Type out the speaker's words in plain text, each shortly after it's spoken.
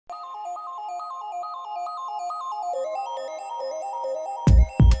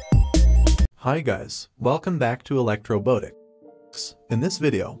Hi guys, welcome back to ElectroBotics. In this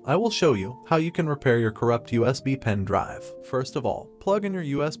video, I will show you how you can repair your corrupt USB pen drive. First of all, plug in your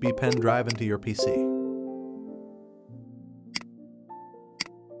USB pen drive into your PC.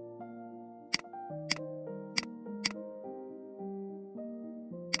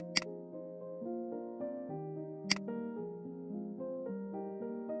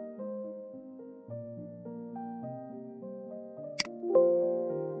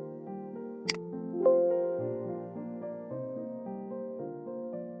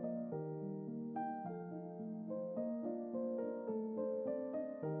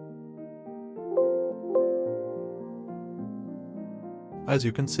 As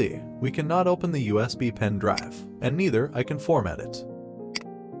you can see, we cannot open the USB pen drive, and neither I can format it.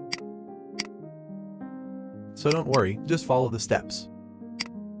 So don't worry, just follow the steps.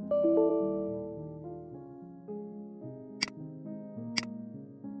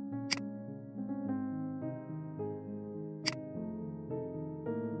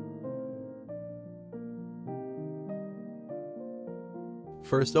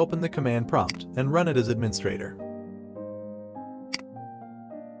 First, open the command prompt and run it as administrator.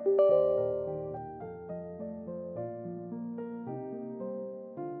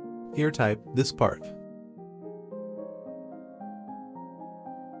 Here type this part.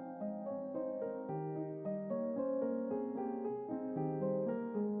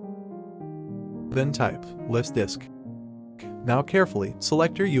 Then type list disk. Now carefully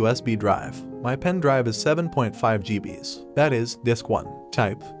select your USB drive. My pen drive is 7.5 GBs, that is disk 1.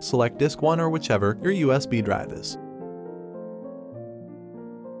 Type select disk 1 or whichever your USB drive is.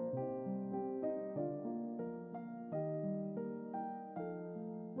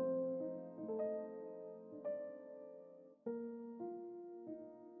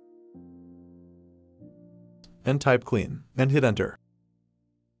 And type clean, and hit enter.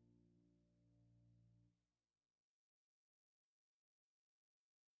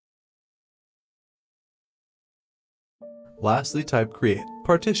 Lastly, type create,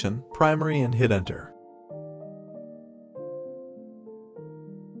 partition, primary and hit enter.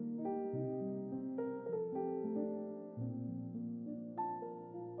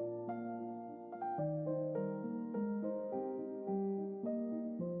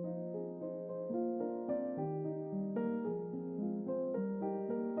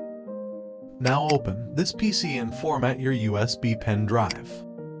 Now open this PC and format your USB pen drive.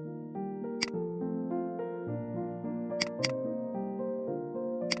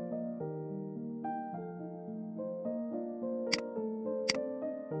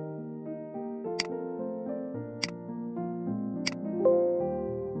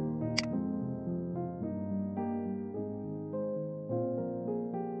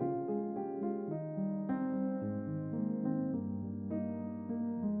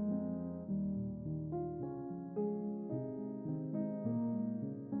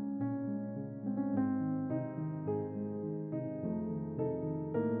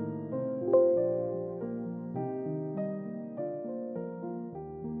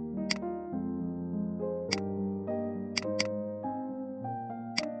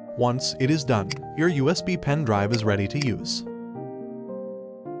 Once it is done, your USB pen drive is ready to use.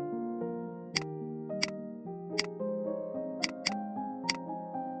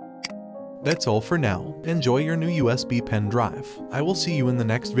 That's all for now. Enjoy your new USB pen drive. I will see you in the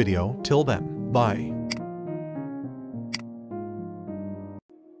next video. Till then, bye.